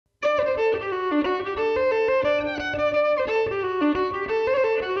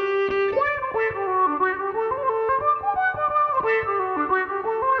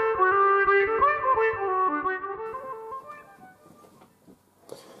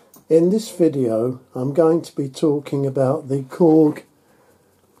In this video I'm going to be talking about the Korg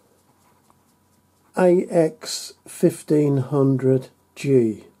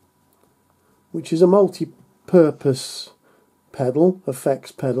AX1500G, which is a multi-purpose pedal,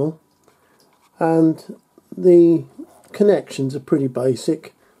 effects pedal, and the connections are pretty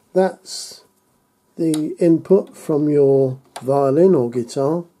basic. That's the input from your violin or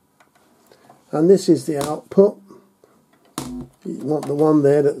guitar, and this is the output. You want the one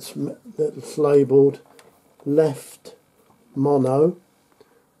there that's labelled left mono.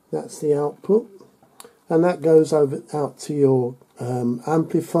 That's the output, and that goes out to your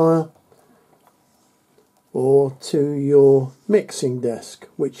amplifier or to your mixing desk,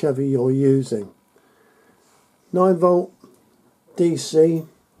 whichever you're using. 9 volt DC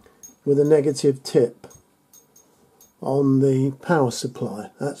with a negative tip on the power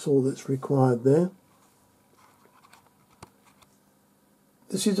supply. That's all that's required there.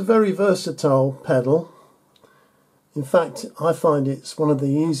 This is a very versatile pedal. In fact, I find it's one of the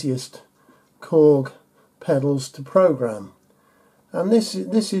easiest Korg pedals to program. And this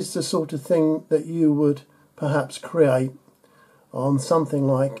is the sort of thing that you would perhaps create on something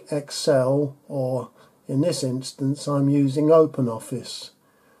like Excel, or in this instance I'm using OpenOffice.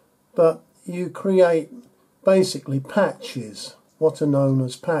 But you create basically patches, what are known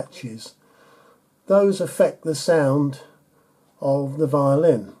as patches. Those affect the sound of the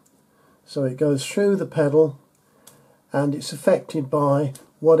violin. So it goes through the pedal and it's affected by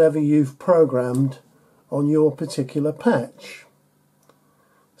whatever you've programmed on your particular patch.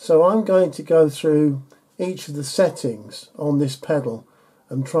 So I'm going to go through each of the settings on this pedal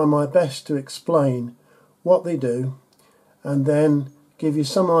and try my best to explain what they do, and then give you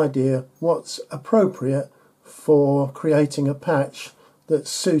some idea what's appropriate for creating a patch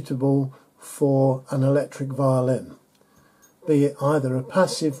that's suitable for an electric violin, be it either a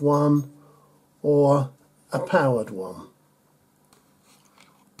passive one or a powered one.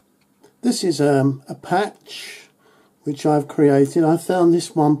 This is a patch which I've created. I found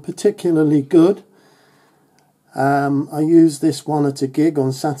this one particularly good. I used this one at a gig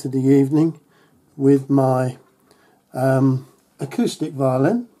on Saturday evening with my acoustic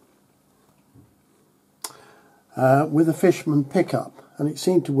violin with a Fishman Pickup, and it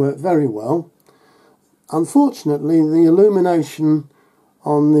seemed to work very well. Unfortunately, the illumination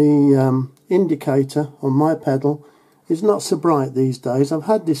on the indicator on my pedal is not so bright these days. I've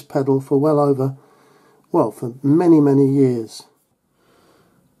had this pedal for for many years.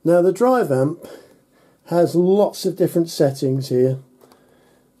 Now the drive amp has lots of different settings here,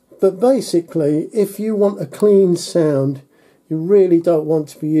 but basically if you want a clean sound, you really don't want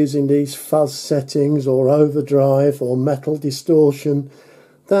to be using these fuzz settings or overdrive or metal distortion.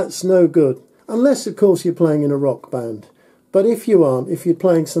 That's no good. Unless, of course, you're playing in a rock band. But if you aren't, if you're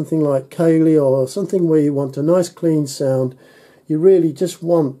playing something like Kaylee or something where you want a nice clean sound, you really just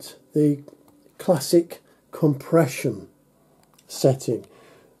want the classic compression setting.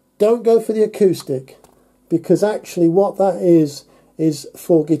 Don't go for the acoustic, because actually what that is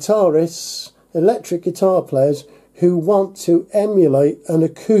for guitarists, electric guitar players, who want to emulate an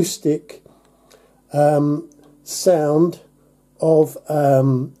acoustic sound of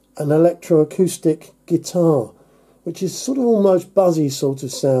an electroacoustic guitar, which is sort of almost buzzy sort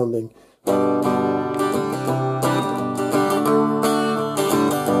of sounding.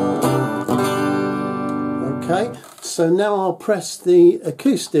 Okay, so now I'll press the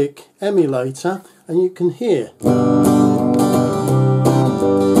acoustic emulator and you can hear.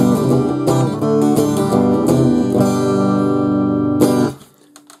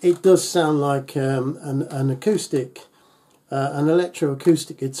 It does sound like an acoustic, an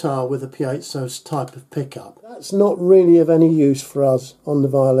electroacoustic guitar with a piezo type of pickup. That's not really of any use for us on the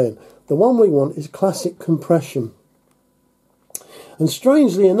violin. The one we want is classic compression. And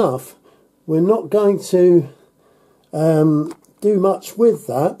strangely enough, we're not going to do much with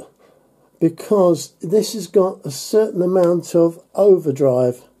that, because this has got a certain amount of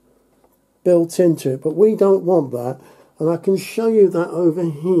overdrive built into it, but we don't want that. And I can show you that over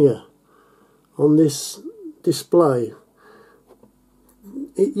here on this display.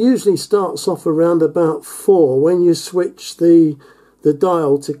 It usually starts off around about 4 when you switch the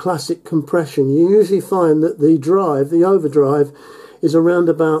dial to classic compression. You usually find that the overdrive, is around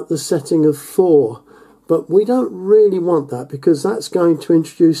about the setting of 4. But we don't really want that, because that's going to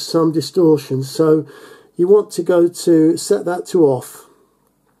introduce some distortion. So you want to go to set that to off.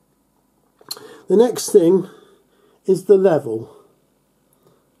 The next thing is the level,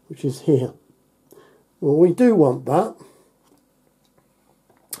 which is here. Well, we do want that.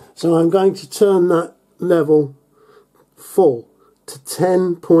 So I'm going to turn that level full to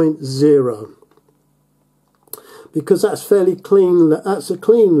 10.0 because that's fairly clean. That's a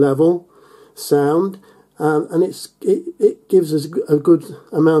clean level sound, and it gives us a good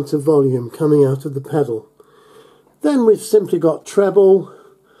amount of volume coming out of the pedal. Then we've simply got treble,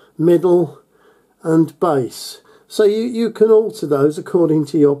 middle and bass. So you can alter those according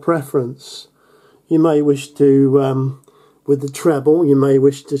to your preference. You may wish to, with the treble, you may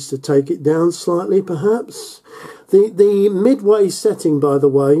wish just to take it down slightly perhaps. The midway setting, by the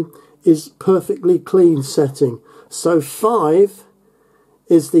way, is perfectly clean setting. So 5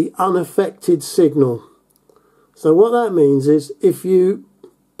 is the unaffected signal. So what that means is if you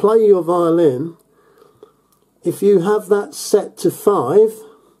play your violin, if you have that set to 5,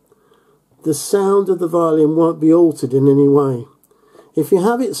 the sound of the violin won't be altered in any way. If you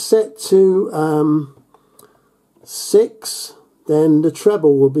have it set to 6, then the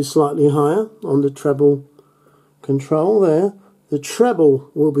treble will be slightly higher on the treble control there. The treble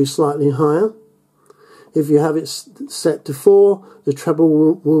will be slightly higher. If you have it set to 4, the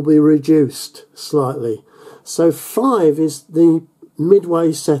treble will be reduced slightly. So 5 is the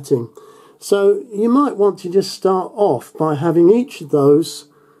midway setting. So you might want to just start off by having each of those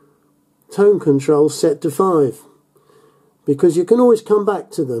tone controls set to 5, because you can always come back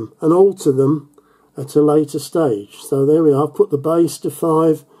to them and alter them at a later stage. So there we are. I've put the bass to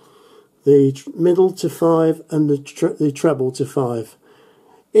 5, the middle to 5 and the treble to 5.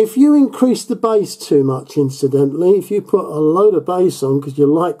 If you increase the bass too much, incidentally, if you put a load of bass on because you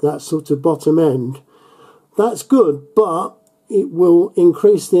like that sort of bottom end, that's good, but it will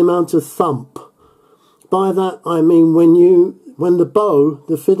increase the amount of thump. By that I mean when the bow,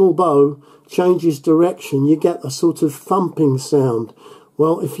 the fiddle bow, changes direction, you get a sort of thumping sound.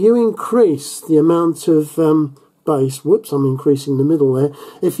 Well, if you increase the amount of bass, whoops, I'm increasing the middle there.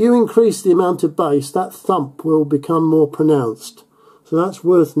 If you increase the amount of bass, that thump will become more pronounced. So that's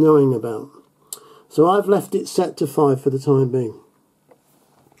worth knowing about. So I've left it set to 5 for the time being.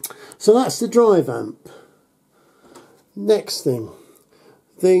 So that's the drive amp. Next thing,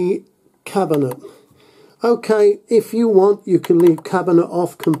 the cabinet. Okay, if you want, you can leave cabinet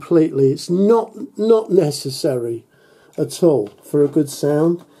off completely. It's not necessary at all for a good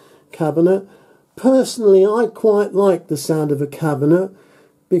sound cabinet. Personally, I quite like the sound of a cabinet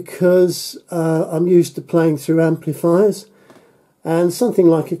because I'm used to playing through amplifiers, and something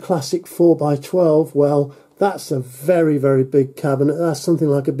like a classic 4x12, well, that's a very, very big cabinet. That's something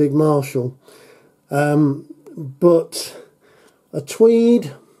like a big Marshall. But a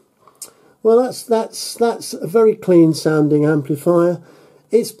Tweed, well, that's a very clean sounding amplifier.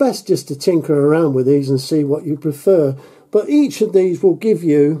 It's best just to tinker around with these and see what you prefer. But each of these will give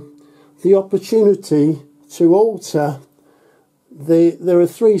you the opportunity to alter. There are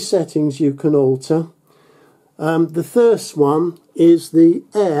 3 settings you can alter. The first one is the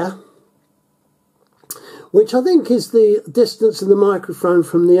air, which I think is the distance of the microphone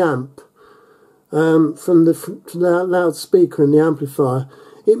from the amp, from the loudspeaker in the amplifier.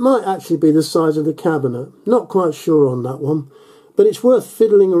 It might actually be the size of the cabinet. Not quite sure on that one, but it's worth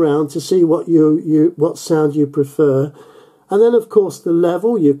fiddling around to see what what sound you prefer. And then, of course, the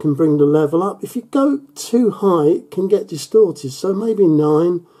level. You can bring the level up. If you go too high, it can get distorted. So maybe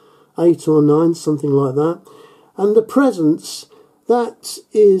 9, 8 or 9, something like that. And the presence, that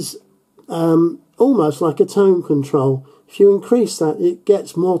is almost like a tone control. If you increase that, it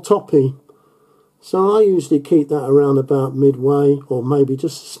gets more toppy. So I usually keep that around about midway, or maybe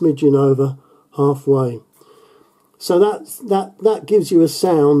just a smidgen over halfway. So that gives you a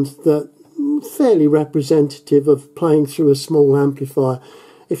sound that fairly representative of playing through a small amplifier.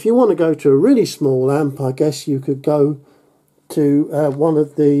 If you want to go to a really small amp, I guess you could go to one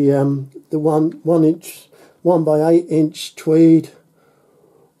of the 1x8-inch Tweed,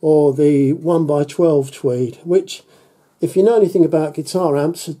 or the 1x12 Tweed, which, if you know anything about guitar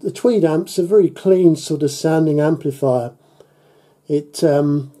amps, the Tweed amp's a very clean sort of sounding amplifier. It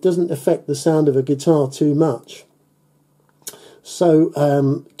doesn't affect the sound of a guitar too much. So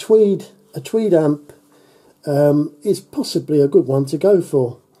a Tweed amp is possibly a good one to go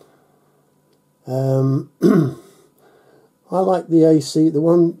for. I like the AC, the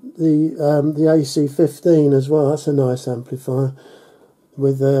AC15 as well. That's a nice amplifier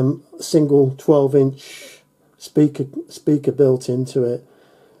with single 12-inch speaker built into it.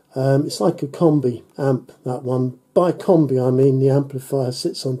 It's like a combi amp, that one. By combi I mean the amplifier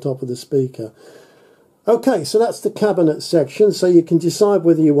sits on top of the speaker. Okay, so that's the cabinet section, so you can decide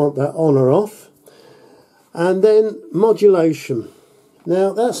whether you want that on or off. And then modulation.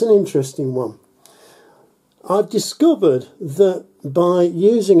 Now that's an interesting one. I've discovered that by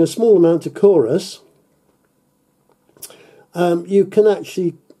using a small amount of chorus, you can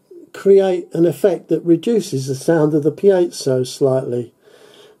actually create an effect that reduces the sound of the piezo slightly.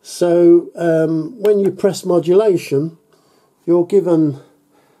 So when you press modulation, you're given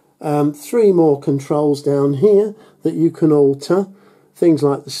 3 more controls down here that you can alter. Things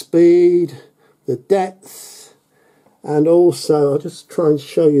like the speed, the depth, and also, I'll just try and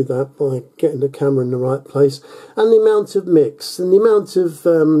show you that by getting the camera in the right place, and the amount of mix, and the amount of,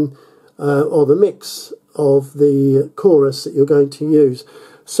 or the mix of the chorus that you're going to use.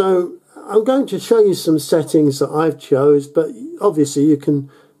 So I'm going to show you some settings that I've chose, but obviously you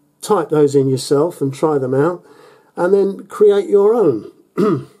can type those in yourself and try them out, and then create your own.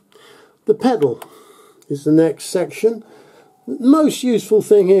 The pedal is the next section. The most useful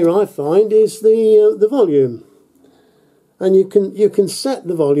thing here, I find, is the volume, and you can set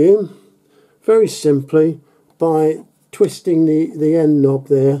the volume very simply by twisting the end knob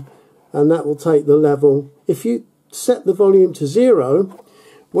there, and that will take the level. If you set the volume to 0,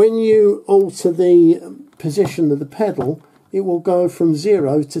 when you alter the position of the pedal, it will go from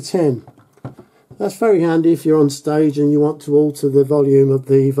 0 to 10. That's very handy if you're on stage and you want to alter the volume of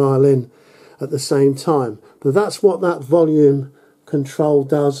the violin at the same time. But that's what that volume control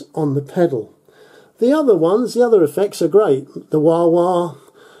does on the pedal. The other ones, the other effects are great. The wah-wah,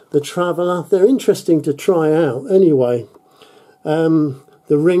 the traveller, they're interesting to try out anyway. The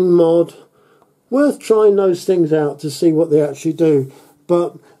ring mod, worth trying those things out to see what they actually do.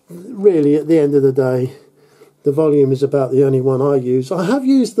 But really, at the end of the day, the volume is about the only one I use. I have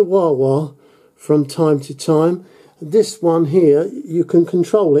used the wah-wah from time to time. This one here, you can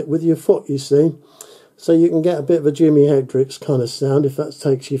control it with your foot, you see. So you can get a bit of a Jimi Hendrix kind of sound if that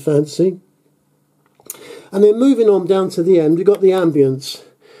takes your fancy. And then moving on down to the end, we've got the ambience.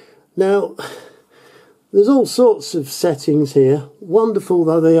 Now, there's all sorts of settings here, wonderful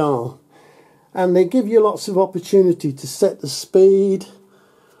though they are. And they give you lots of opportunity to set the speed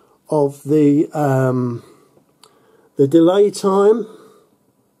of the delay time.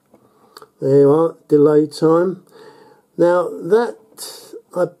 There you are, delay time. Now that,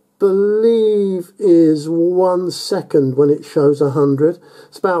 I believe, is 1 second when it shows 100.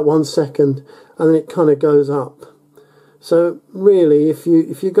 It's about 1 second, and then it kind of goes up. So really, if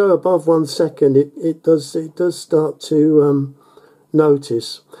you go above 1 second, it does start to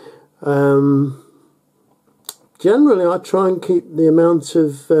notice. Generally, I try and keep the amount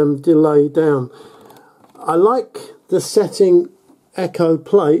of delay down. I like the setting echo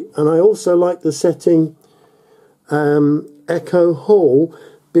plate, and I also like the setting echo hall,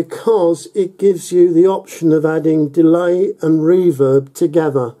 because it gives you the option of adding delay and reverb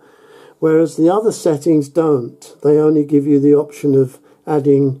together, whereas the other settings don't. They only give you the option of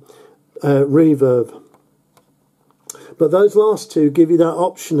adding reverb. But those last two give you that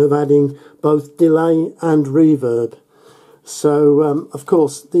option of adding both delay and reverb. So, of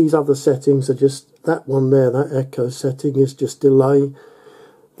course, these other settings are just, that one there, that echo setting is just delay.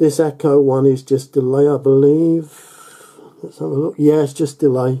 This echo one is just delay, I believe. Let's have a look. Yeah, it's just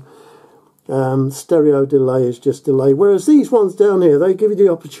delay. Stereo delay is just delay. Whereas these ones down here, they give you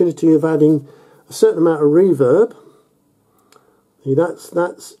the opportunity of adding a certain amount of reverb. See,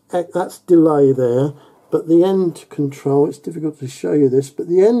 that's delay there. But the end control, it's difficult to show you this, but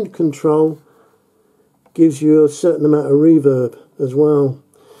the end control gives you a certain amount of reverb as well.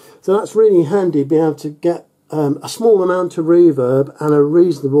 So that's really handy, being able to get a small amount of reverb and a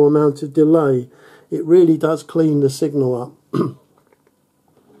reasonable amount of delay. It really does clean the signal up.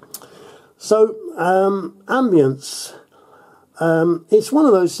 So, ambience. It's one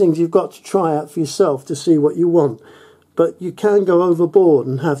of those things you've got to try out for yourself to see what you want. But you can go overboard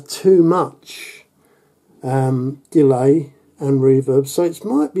and have too much delay and reverb. So it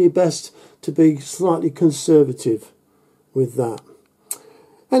might be best to be slightly conservative with that.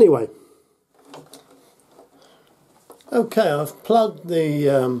 Anyway. Okay, I've plugged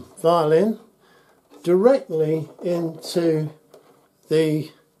the violin directly into the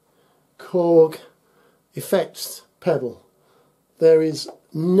Korg effects pedal. There is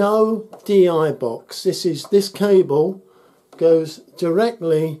no DI box. This cable goes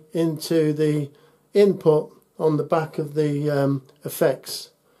directly into the input on the back of the effects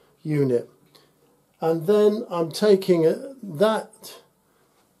unit, and then I'm taking that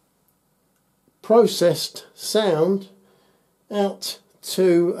processed sound out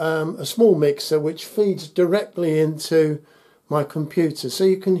to a small mixer which feeds directly into my computer, so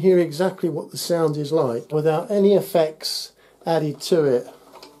you can hear exactly what the sound is like without any effects added to it.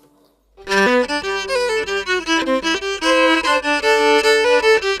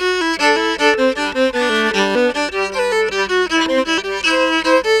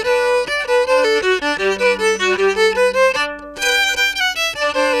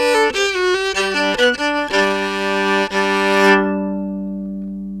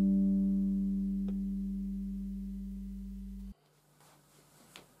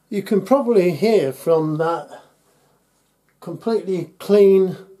 You can probably hear from that completely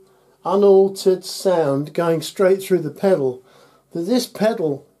clean, unaltered sound going straight through the pedal that this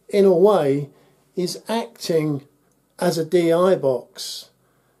pedal, in a way, is acting as a DI box.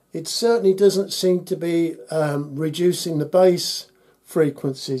 It certainly doesn't seem to be reducing the bass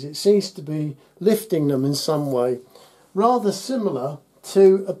frequencies. It seems to be lifting them in some way, rather similar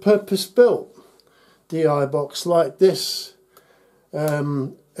to a purpose-built DI box like this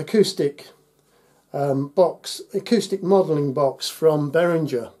acoustic modelling box from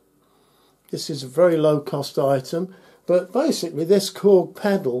Behringer. This is a very low-cost item, but basically this Korg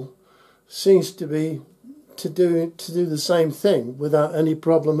pedal seems to be to do the same thing without any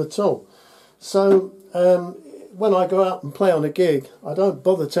problem at all. So when I go out and play on a gig, I don't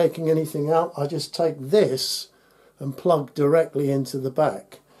bother taking anything out. I just take this and plug directly into the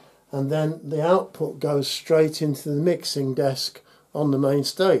back, and then the output goes straight into the mixing desk on the main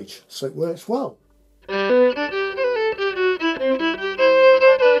stage, so it works well.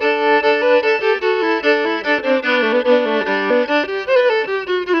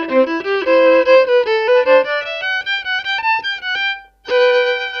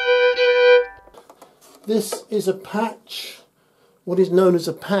 This is a patch, what is known as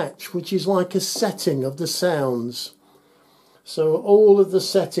a patch, which is like a setting of the sounds. So all of the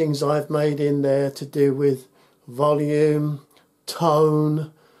settings I've made in there to do with volume,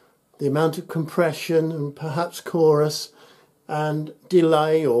 tone, the amount of compression and perhaps chorus and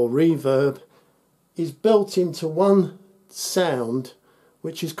delay or reverb is built into one sound,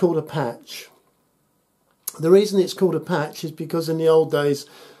 which is called a patch. The reason it's called a patch is because in the old days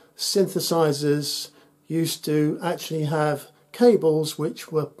synthesizers used to actually have cables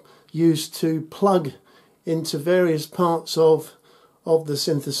which were used to plug into various parts of the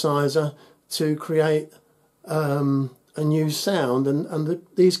synthesizer to create a new sound, and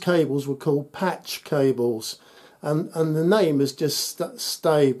these cables were called patch cables, and the name has just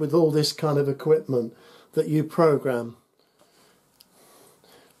stayed with all this kind of equipment that you program.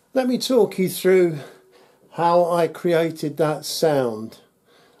 Let me talk you through how I created that sound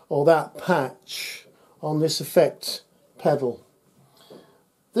or that patch on this effect pedal.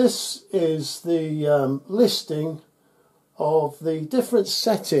 This is the listing of the different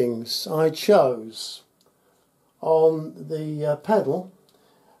settings I chose on the pedal,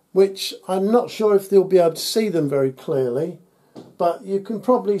 which I'm not sure if you'll be able to see them very clearly, but you can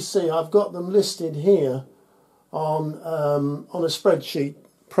probably see I've got them listed here on a spreadsheet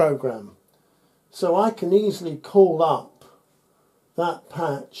program. So I can easily call up that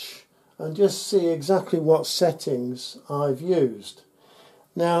patch and just see exactly what settings I've used.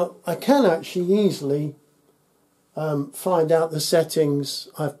 Now I can actually easily find out the settings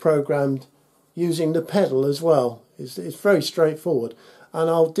I've programmed using the pedal as well. It's very straightforward, and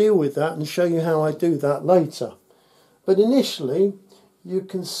I'll deal with that and show you how I do that later. But initially you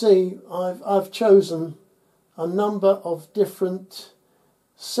can see I've chosen a number of different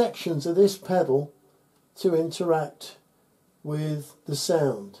sections of this pedal to interact with the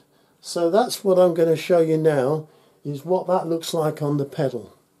sound. So that's what I'm going to show you now, is what that looks like on the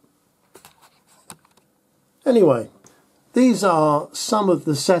pedal. Anyway, these are some of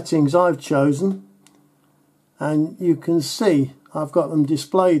the settings I've chosen, and you can see I've got them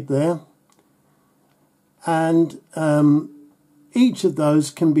displayed there, and each of those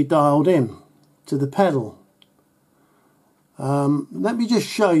can be dialed in to the pedal. Let me just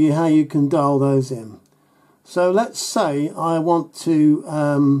show you how you can dial those in. So let's say I want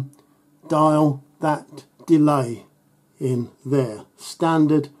to dial that delay in there,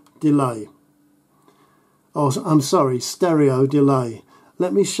 standard delay. Oh, I'm sorry, stereo delay.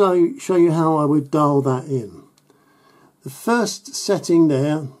 Let me show you how I would dial that in. The first setting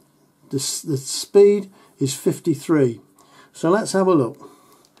there, the speed is 53. So let's have a look.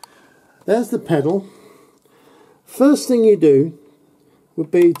 There's the pedal. First thing you do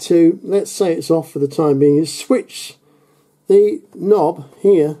would be to, let's say it's off for the time being, is switch the knob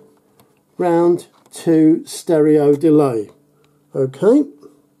here round to stereo delay. Okay,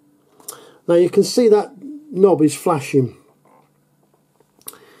 now you can see that knob is flashing.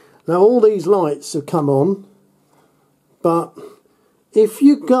 Now all these lights have come on, but if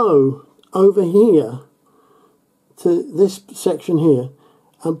you go over here to this section here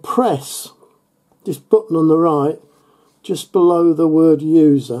and press this button on the right just below the word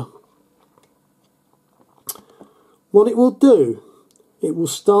user, what it will do, it will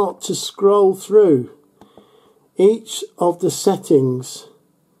start to scroll through each of the settings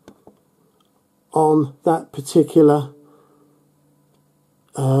on that particular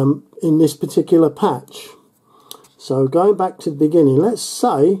in this particular patch. So going back to the beginning, let's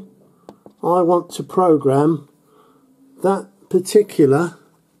say I want to program that particular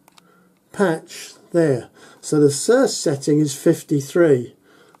patch there. So the first setting is 53.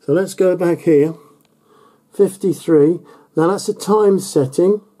 So let's go back here. 53. Now that's a time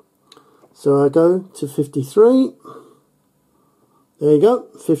setting. So I go to 53. There you go,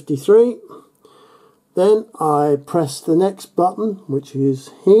 53. Then I press the next button, which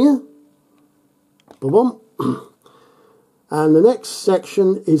is here. Boom. And the next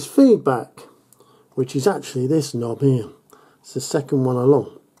section is feedback, which is actually this knob here. It's the second one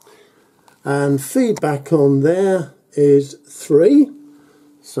along. And feedback on there is 3.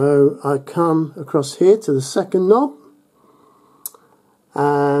 So I come across here to the second knob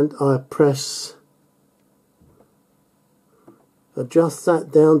and I press, adjust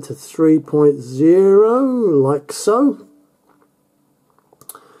that down to 3.0 like so.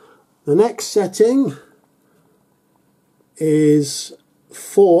 The next setting is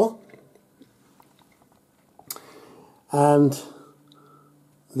 4, and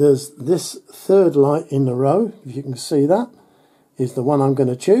there's this third light in the row, if you can see that, is the one I'm going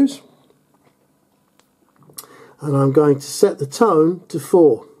to choose, and I'm going to set the tone to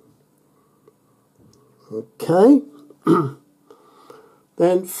 4. Okay.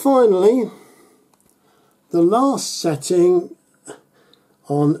 Then finally, the last setting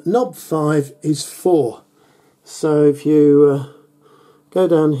on knob 5 is 4. So if you go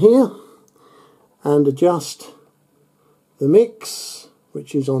down here and adjust the mix,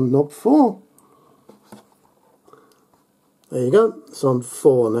 which is on knob 4, there you go, it's on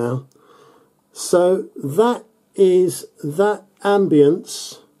 4 now. So that is that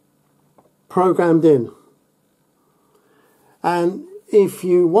ambience programmed in. And if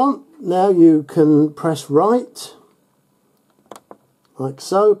you want, now you can press right, like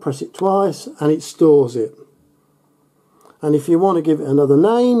so, press it twice, and it stores it. And if you want to give it another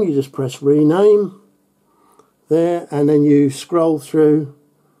name, you just press rename there, and then you scroll through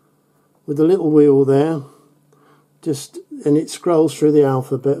with the little wheel there, and it scrolls through the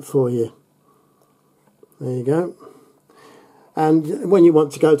alphabet for you. There you go. And when you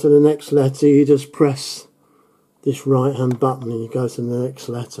want to go to the next letter, you just press this right hand button and you go to the next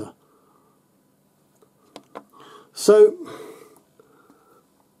letter. So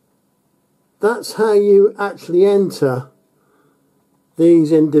that's how you actually enter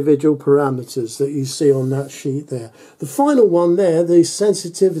these individual parameters that you see on that sheet there. The final one there, the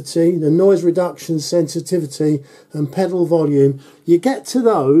sensitivity, the noise reduction sensitivity and pedal volume, you get to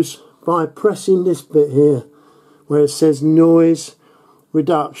those by pressing this bit here where it says noise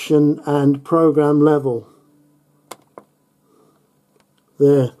reduction and program level.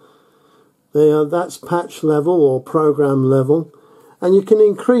 There, that's patch level or program level, and you can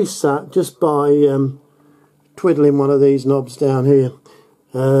increase that just by twiddling one of these knobs down here.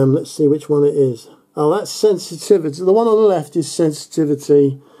 Let's see which one it is. Oh, that's sensitivity. The one on the left is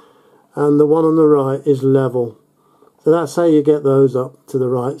sensitivity and the one on the right is level. So that's how you get those up to the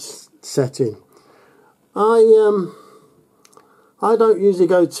right setting. I don't usually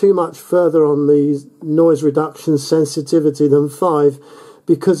go too much further on the noise reduction sensitivity than 5,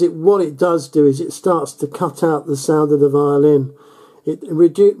 because what it does do is it starts to cut out the sound of the violin. It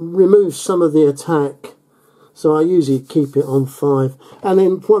removes some of the attack. So I usually keep it on 5. And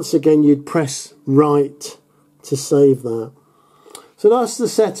then once again you'd press right to save that. So that's the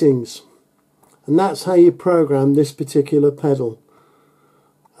settings. And that's how you program this particular pedal.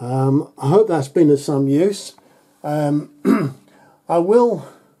 I hope that's been of some use. I will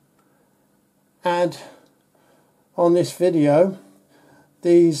add on this video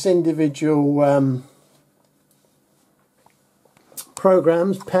these individual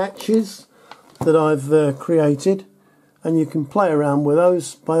programs, patches that I've created, and you can play around with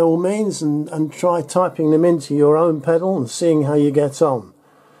those by all means and try typing them into your own pedal and seeing how you get on.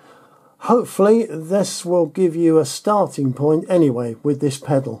 Hopefully this will give you a starting point anyway with this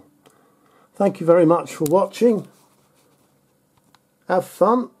pedal. Thank you very much for watching. Have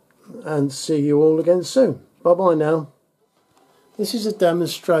fun and see you all again soon. Bye bye now. This is a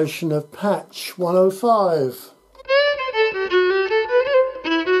demonstration of patch 105.